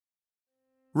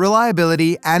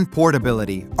Reliability and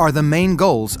portability are the main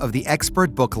goals of the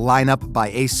ExpertBook lineup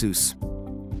by ASUS.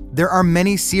 There are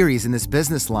many series in this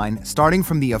business line, starting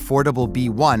from the affordable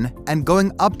B1 and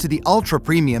going up to the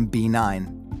ultra-premium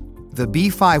B9. The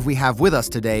B5 we have with us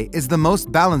today is the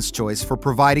most balanced choice for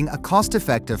providing a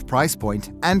cost-effective price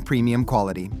point and premium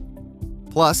quality.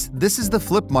 Plus, this is the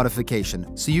flip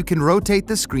modification, so you can rotate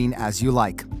the screen as you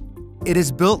like. It is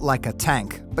built like a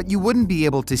tank, but you wouldn't be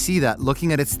able to see that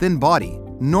looking at its thin body,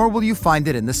 nor will you find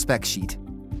it in the spec sheet.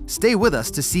 Stay with us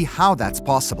to see how that's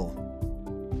possible.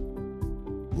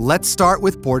 Let's start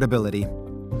with portability.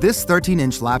 This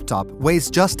 13-inch laptop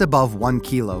weighs just above 1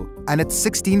 kilo, and it's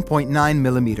 16.9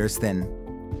 millimeters thin.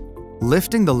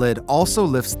 Lifting the lid also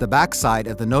lifts the backside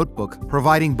of the notebook,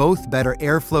 providing both better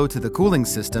airflow to the cooling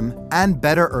system and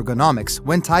better ergonomics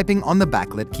when typing on the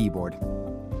backlit keyboard.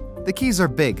 The keys are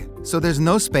big, so there's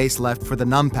no space left for the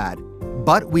numpad,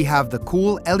 but we have the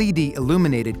cool LED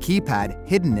illuminated keypad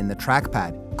hidden in the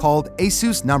trackpad, called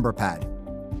ASUS Number Pad.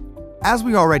 As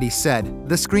we already said,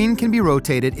 the screen can be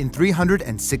rotated in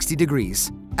 360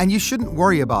 degrees, and you shouldn't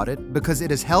worry about it because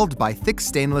it is held by thick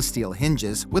stainless steel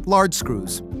hinges with large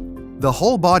screws. The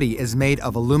whole body is made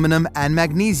of aluminum and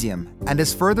magnesium and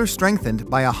is further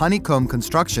strengthened by a honeycomb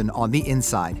construction on the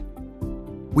inside.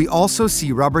 We also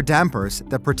see rubber dampers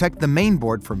that protect the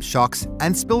mainboard from shocks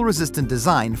and spill-resistant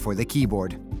design for the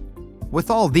keyboard.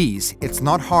 With all these, it's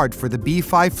not hard for the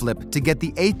B5 Flip to get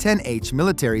the A10H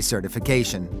military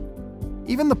certification.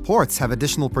 Even the ports have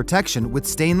additional protection with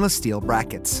stainless steel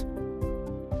brackets.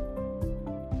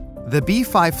 The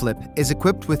B5 Flip is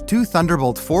equipped with 2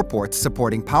 Thunderbolt 4 ports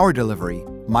supporting power delivery,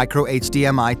 micro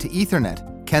HDMI to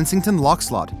Ethernet, Kensington lock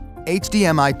slot,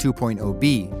 HDMI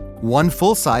 2.0B, 1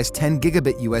 full-size 10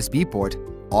 gigabit USB port,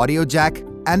 audio jack,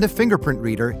 and a fingerprint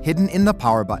reader hidden in the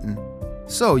power button.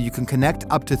 So you can connect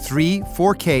up to 3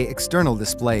 4K external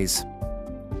displays.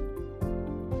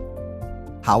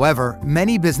 However,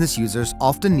 many business users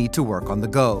often need to work on the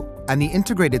go, and the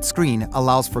integrated screen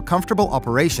allows for comfortable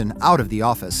operation out of the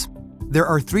office. There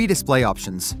are 3 display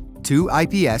options, 2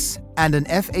 IPS and an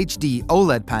FHD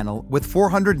OLED panel with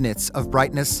 400 nits of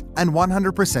brightness and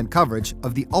 100% coverage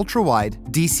of the ultra-wide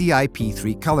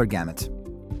DCI-P3 color gamut.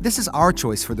 This is our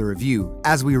choice for the review,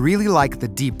 as we really like the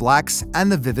deep blacks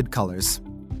and the vivid colors.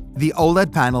 The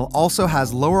OLED panel also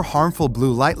has lower harmful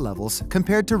blue light levels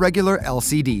compared to regular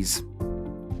LCDs.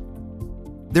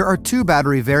 There are 2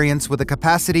 battery variants with a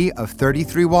capacity of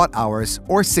 33 watt-hours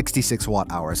or 66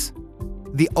 watt-hours.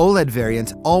 The OLED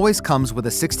variant always comes with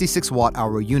a 66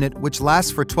 watt-hour unit which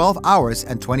lasts for 12 hours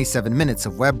and 27 minutes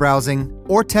of web browsing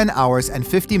or 10 hours and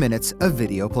 50 minutes of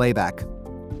video playback.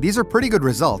 These are pretty good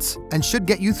results and should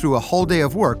get you through a whole day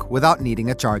of work without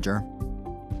needing a charger.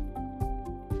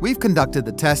 We've conducted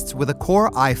the tests with a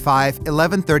Core i5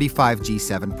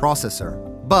 1135G7 processor,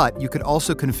 but you could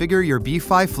also configure your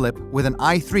B5 Flip with an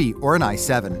i3 or an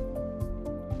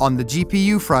i7. On the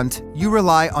GPU front, you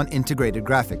rely on integrated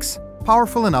graphics,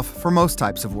 powerful enough for most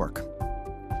types of work.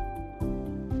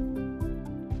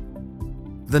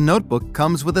 The notebook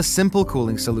comes with a simple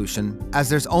cooling solution, as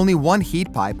there's only 1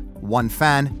 heat pipe, 1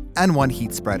 fan, and 1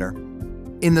 heat spreader.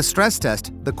 In the stress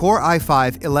test, the Core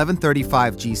i5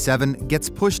 1135G7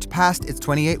 gets pushed past its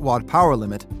 28-watt power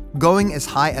limit, going as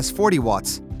high as 40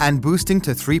 watts and boosting to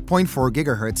 3.4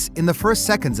 GHz in the first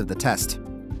seconds of the test.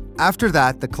 After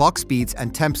that, the clock speeds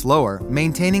and temps lower,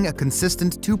 maintaining a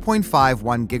consistent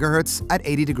 2.51 GHz at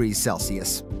 80 degrees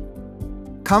Celsius.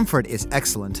 Comfort is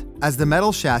excellent, as the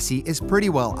metal chassis is pretty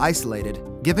well isolated,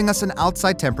 giving us an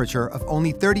outside temperature of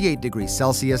only 38 degrees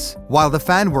Celsius, while the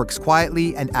fan works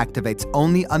quietly and activates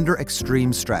only under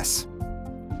extreme stress.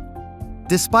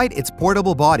 Despite its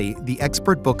portable body, the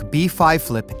ExpertBook B5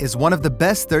 Flip is one of the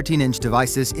best 13-inch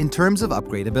devices in terms of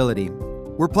upgradability.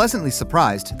 We're pleasantly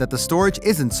surprised that the storage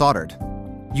isn't soldered.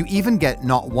 You even get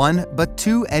not 1 but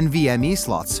 2 NVMe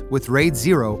slots with RAID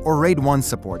 0 or RAID 1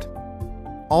 support.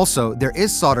 Also, there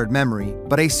is soldered memory,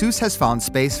 but ASUS has found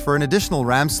space for an additional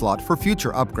RAM slot for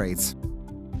future upgrades.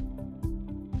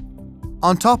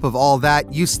 On top of all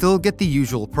that, you still get the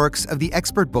usual perks of the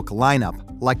ExpertBook lineup,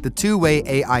 like the 2-way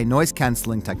AI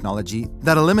noise-canceling technology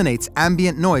that eliminates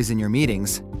ambient noise in your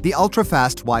meetings, the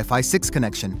ultra-fast Wi-Fi 6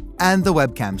 connection, and the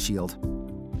webcam shield.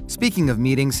 Speaking of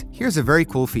meetings, here's a very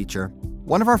cool feature,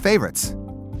 one of our favorites.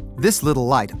 This little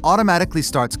light automatically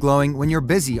starts glowing when you're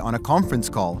busy on a conference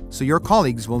call, so your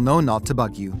colleagues will know not to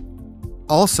bug you.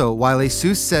 Also, while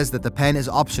ASUS says that the pen is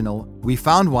optional, we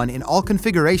found one in all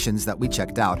configurations that we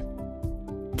checked out.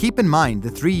 Keep in mind the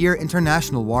 3-year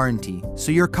international warranty,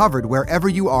 so you're covered wherever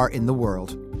you are in the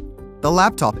world. The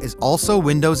laptop is also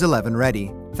Windows 11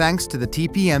 ready, thanks to the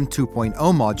TPM 2.0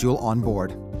 module on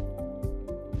board.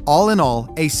 All in all,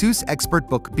 ASUS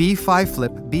ExpertBook B5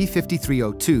 Flip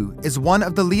B5302 is one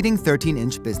of the leading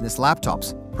 13-inch business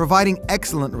laptops, providing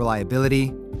excellent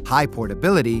reliability, high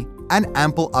portability, and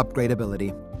ample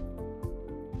upgradability.